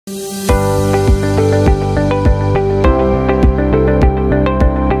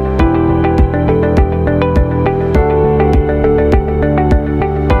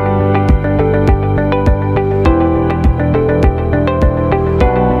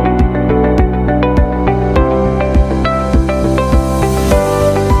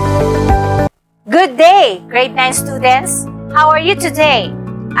Good day, grade 9 students. How are you today?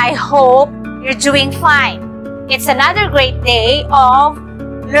 I hope you're doing fine. It's another great day of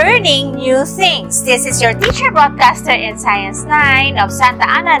learning new things. This is your teacher broadcaster in Science 9 of Santa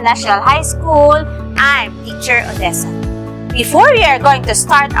Ana National High School. I'm Teacher Odessa. Before we are going to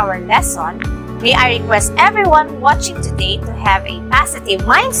start our lesson, may I request everyone watching today to have a positive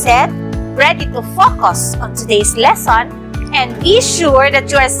mindset, ready to focus on today's lesson, and be sure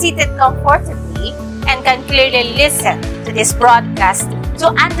that you are seated comfortably and can clearly listen to this broadcast to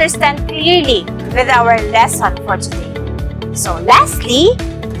understand clearly with our lesson for today. So lastly,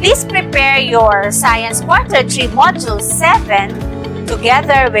 please prepare your Science Quarter 3 Module 7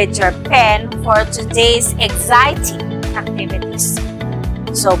 together with your pen for today's exciting activities.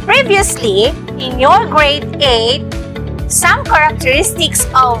 So previously, in your grade 8, some characteristics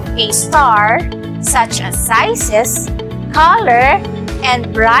of a star such as sizes, color,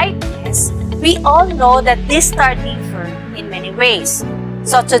 and brightness, we all know that these stars differ in many ways.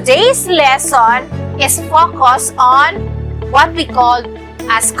 So today's lesson is focused on what we call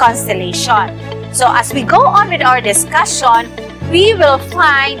as constellation. So as we go on with our discussion, we will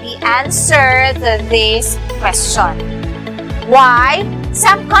find the answer to this question. Why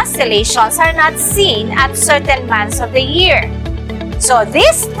some constellations are not seen at certain months of the year? So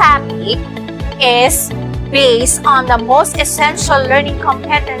this topic is based on the most essential learning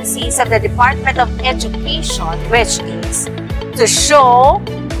competencies of the Department of Education, which is to show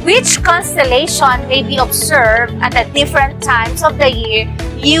which constellation may be observed at the different times of the year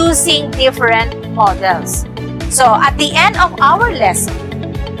using different models. So at the end of our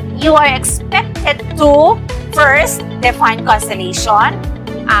lesson, you are expected to first define constellation,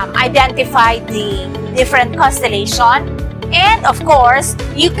 identify the different constellation, and of course,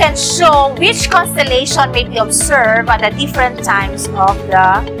 you can show which constellation may be observed at the different times of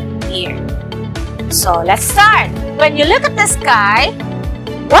the year. So let's start. When you look at the sky,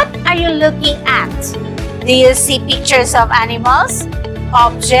 what are you looking at? Do you see pictures of animals,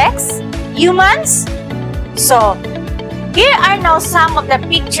 objects, humans? So here are now some of the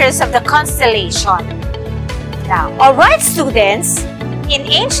pictures of the constellation. Now, alright students, in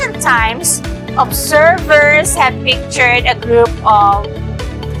ancient times, observers have pictured a group of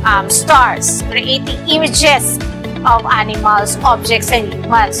stars, creating images of animals, objects, and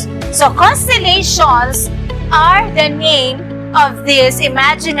humans. So constellations are the name of this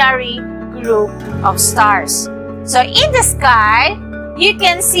imaginary group of stars. So in the sky, you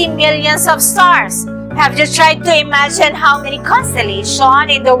can see millions of stars. Have you tried to imagine how many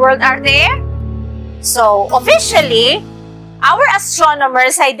constellations in the world are there? So officially, our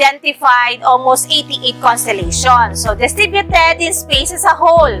astronomers identified almost 88 constellations, so distributed in space as a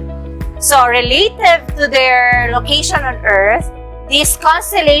whole. So relative to their location on Earth, these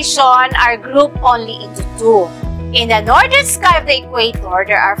constellations are grouped only into two. In the northern sky of the equator,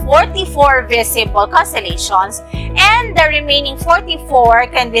 there are 44 visible constellations, and the remaining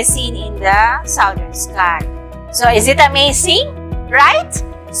 44 can be seen in the southern sky. So is it amazing, right?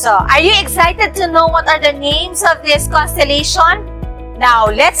 So, are you excited to know what are the names of this constellation? Now,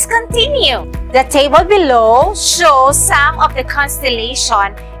 let's continue. The table below shows some of the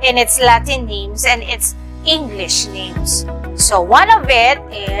constellation in its Latin names and its English names. So, one of it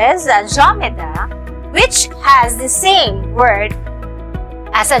is Andromeda, which has the same word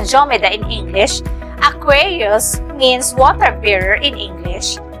as Andromeda in English. Aquarius means water bearer in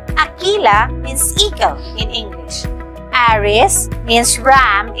English. Aquila means eagle in English. Aries means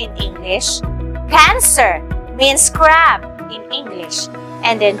ram in English. Cancer means crab in English.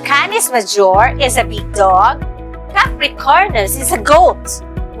 And then Canis Major is a big dog. Capricornus is a goat,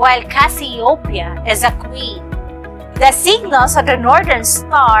 while Cassiopeia is a queen. The signals of the northern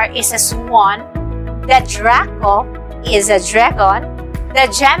star is a swan. The Draco is a dragon. The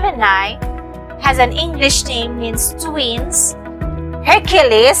Gemini has an English name, means twins.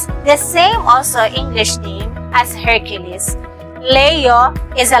 Hercules, the same also English name as Hercules. Leo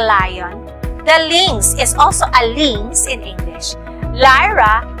is a lion. The lynx is also a lynx in English.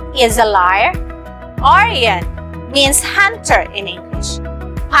 Lyra is a lyre. Orion means hunter in English.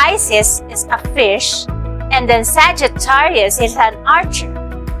 Pisces is a fish. And then Sagittarius is an archer.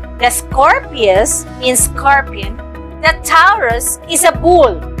 The Scorpius means scorpion. The Taurus is a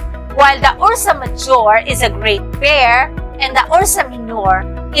bull, while the Ursa Major is a great bear, and the Ursa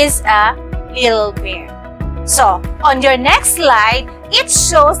Minor is a little bear. So, on your next slide, it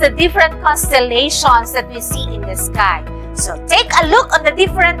shows the different constellations that we see in the sky. So, take a look on the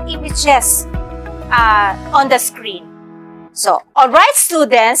different images on the screen. So, alright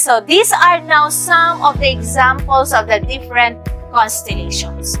students, so these are now some of the examples of the different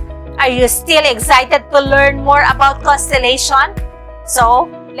constellations. Are you still excited to learn more about constellation? So,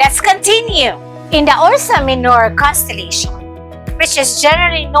 let's continue. In the Ursa Minor constellation, which is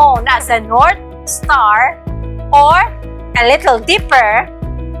generally known as the North Star or a little deeper,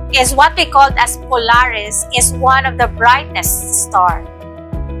 is what we call as Polaris, is one of the brightest stars.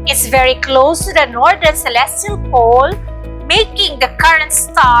 It's very close to the northern celestial pole, making the current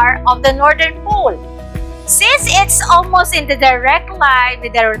star of the northern pole. Since it's almost in the direct line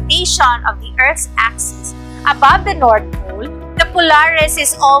with the rotation of the Earth's axis above the North Pole, the Polaris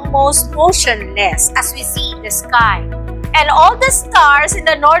is almost motionless as we see in the sky. And all the stars in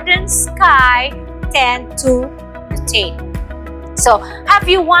the northern sky tend to rotate. So, have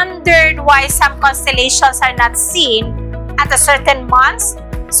you wondered why some constellations are not seen at a certain month?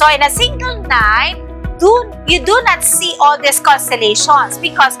 So, in a single night, you do not see all these constellations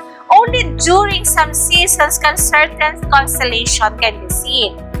because only during some seasons can certain constellation can be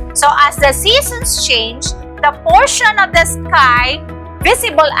seen. So, as the seasons change, the portion of the sky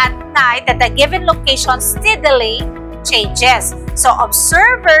visible at night at a given location steadily changes. So,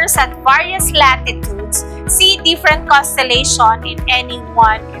 observers at various latitudes see different constellations in any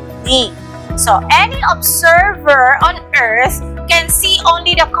one evening. So, any observer on Earth can see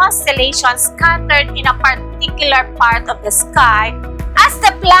only the constellations scattered in a particular part of the sky as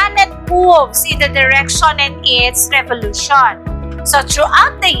the planet moves in the direction in its revolution. So,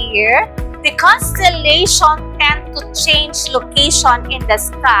 throughout the year, the constellations tend to change location in the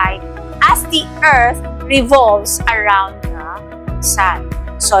sky as the Earth revolves around the Sun.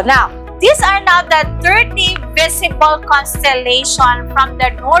 So now, these are now the 30 visible constellations from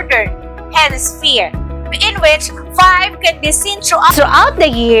the northern hemisphere, in which 5 can be seen throughout the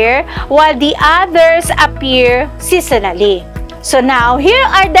year, while the others appear seasonally. So now, here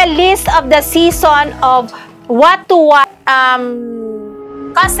are the list of the season of what to watch,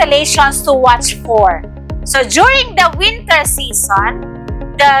 constellations to watch for. So during the winter season,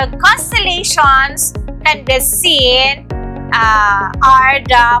 the constellations can be seen are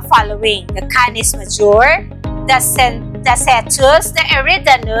the following: the Canis Major, the Cetus, the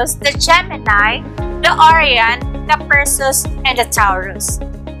Eridanus, the Gemini, the Orion, the Perseus, and the Taurus.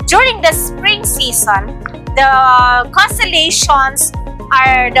 During the spring season, the constellations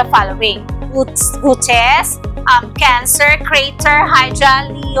are the following: Bootes, Cancer, Crater,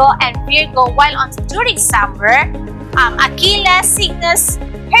 Hydra, Leo, and Virgo, while during summer, Achilles, Cygnus,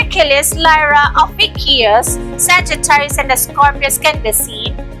 Hercules, Lyra, Ophiuchus, Sagittarius, and the Scorpius can be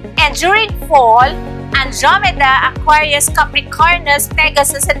seen. And during fall, Andromeda, Aquarius, Capricornus,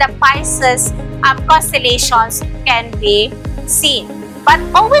 Pegasus, and the Pisces constellations can be seen. But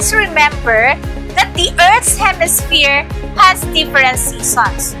always remember that the Earth's hemisphere has different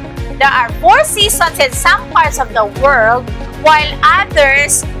seasons. There are 4 seasons in some parts of the world, while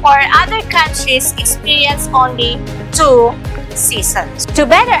others or other countries experience only 2 seasons. To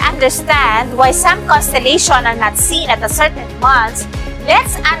better understand why some constellations are not seen at a certain month,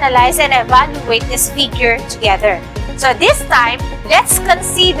 let's analyze and evaluate this figure together. So this time, let's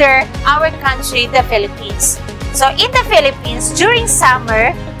consider our country, the Philippines. So in the Philippines, during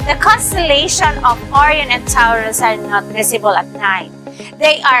summer, the constellation of Orion and Taurus are not visible at night.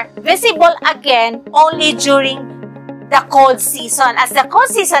 They are visible again only during the cold season. As the cold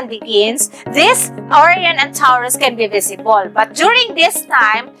season begins, this Orion and Taurus can be visible. But during this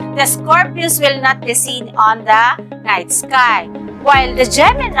time, the Scorpius will not be seen on the night sky, while the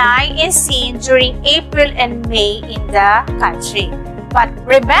Gemini is seen during April and May in the country. But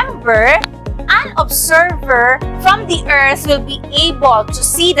remember, an observer from the Earth will be able to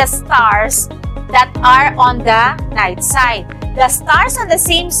see the stars that are on the night side. The stars on the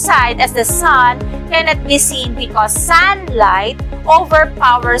same side as the sun cannot be seen because sunlight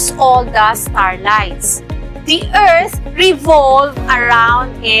overpowers all the starlights. The Earth revolves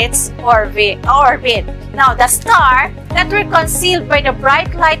around its orbit. Now, the stars that were concealed by the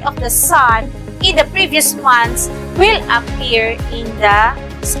bright light of the sun in the previous months will appear in the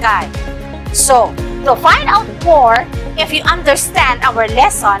sky. So, to find out more, if you understand our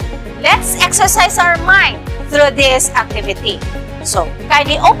lesson, let's exercise our mind through this activity. So,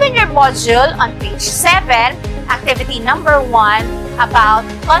 kindly open your module on page 7, activity number 1, about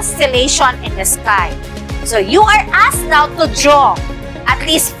constellation in the sky. So, you are asked now to draw at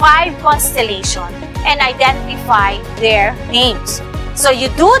least 5 constellations and identify their names. So, you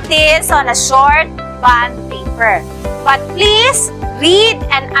do this on a short bond paper. But please read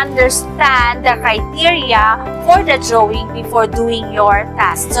and understand the criteria for the drawing before doing your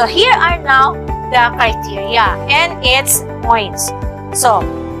task. So here are now the criteria and its points. So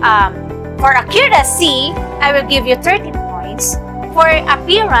for accuracy, I will give you 30 points. for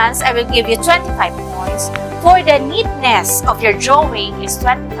appearance, I will give you 25 points. For the neatness of your drawing is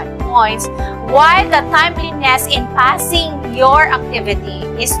 25 points, while the timeliness in passing your activity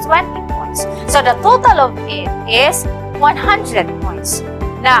is 20 points. So the total of it is 100 points.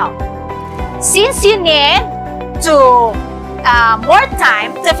 Now, since you need to more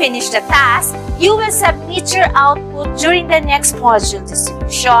time to finish the task, you will submit your output during the next module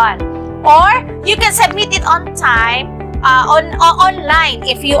distribution. Or you can submit it on time, online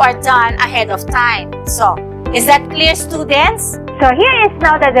if you are done ahead of time. So, is that clear, students? So here is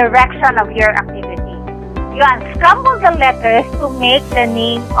now the direction of your activity. You unscramble the letters to make the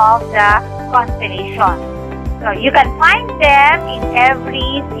name of the constellation. So you can find them in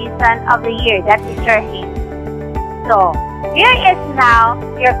every season of the year. That is your hint. So here is now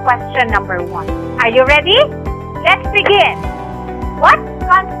your question number 1. Are you ready? Let's begin. What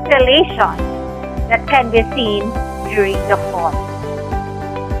constellation that can be seen during the fall?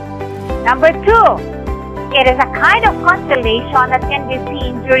 Number 2. It is a kind of constellation that can be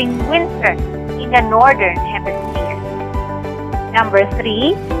seen during winter in the northern hemisphere. Number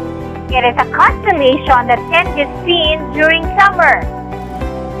 3. It is a constellation that can be seen during summer.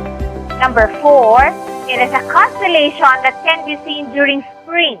 Number 4. It is a constellation that can be seen during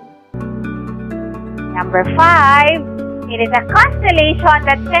spring. Number 5. It is a constellation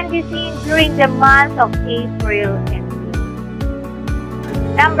that can be seen during the months of April and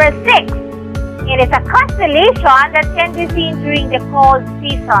May. Number 6. It is a constellation that can be seen during the cold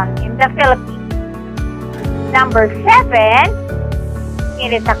season in the Philippines. Number 7.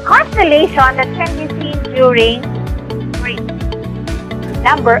 It is a constellation that can be seen during spring.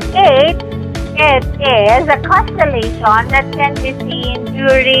 Number 8. It is a constellation that can be seen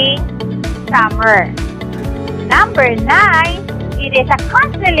during summer. Number 9. It is a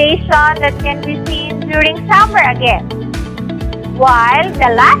constellation that can be seen during summer again. While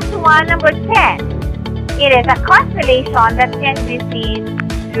the last one, number 10, it is a constellation that can be seen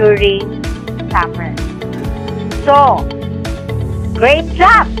during summer. So, great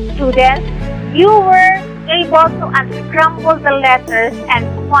job, students! You were able to unscramble the letters and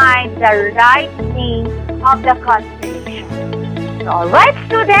find the right name of the constellation. So, alright,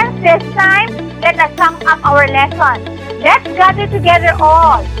 students, this time, let us sum up our lesson. Let's gather together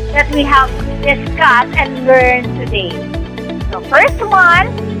all that we have discussed and learned today. So first one,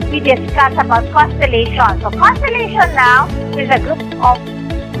 we discussed about constellation. So constellation now is a group of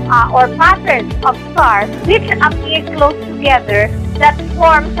or patterns of stars which appear close together that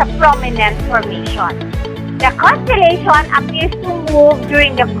forms a prominent formation. The constellation appears to move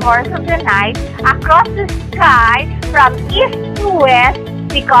during the course of the night across the sky from east to west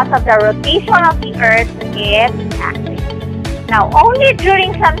because of the rotation of the Earth its axis. Now only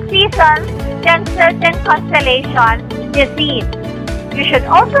during some seasons can certain constellations be seen. You should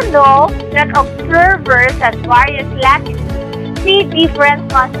also know that observers at various latitudes see different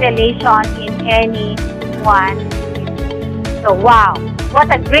constellations in any one season. So wow,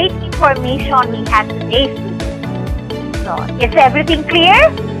 what a great information we had today, students. So is everything clear?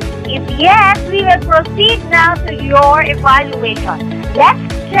 If yes, we will proceed now to your evaluation. Let's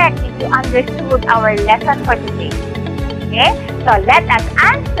check if you understood our lesson for today. Okay, so let us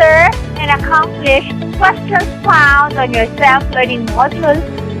answer and accomplish questions found on your self-learning module,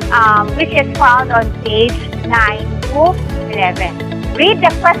 which is found on page 9 to 11. Read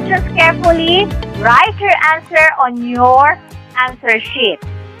the questions carefully, write your answer on your answer sheet.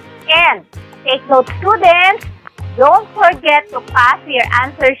 And take note, students, don't forget to pass your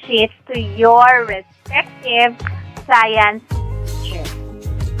answer sheets to your respective science teacher.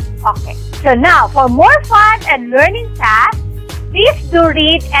 Okay, so now for more fun and learning tasks, please do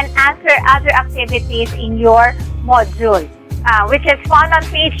read and answer other activities in your module, which is found on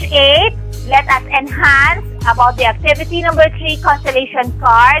page 8. Let us enhance about the activity number 3, constellation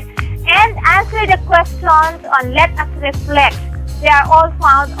card, and answer the questions on Let Us Reflect. They are all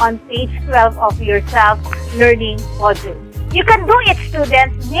found on page 12 of your self-learning module. You can do it,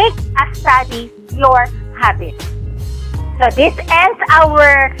 students. Make a study your habit. So this ends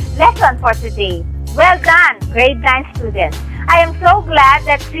our lesson for today. Well done, grade 9 students. I am so glad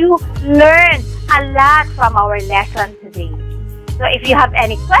that you learned a lot from our lesson today. So if you have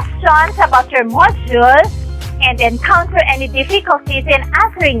any questions about your module and encounter any difficulties in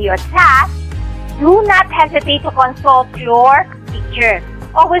answering your task, do not hesitate to consult your teacher.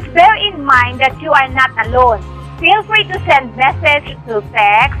 Always bear in mind that you are not alone. Feel free to send message to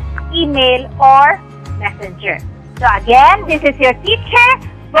text, email, or messenger. So again, this is your teacher,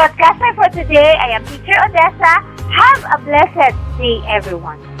 broadcaster for today. I am Teacher Odessa. Have a blessed day,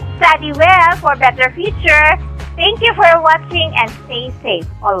 everyone. Study well for better future. Thank you for watching and stay safe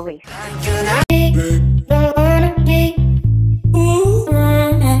always.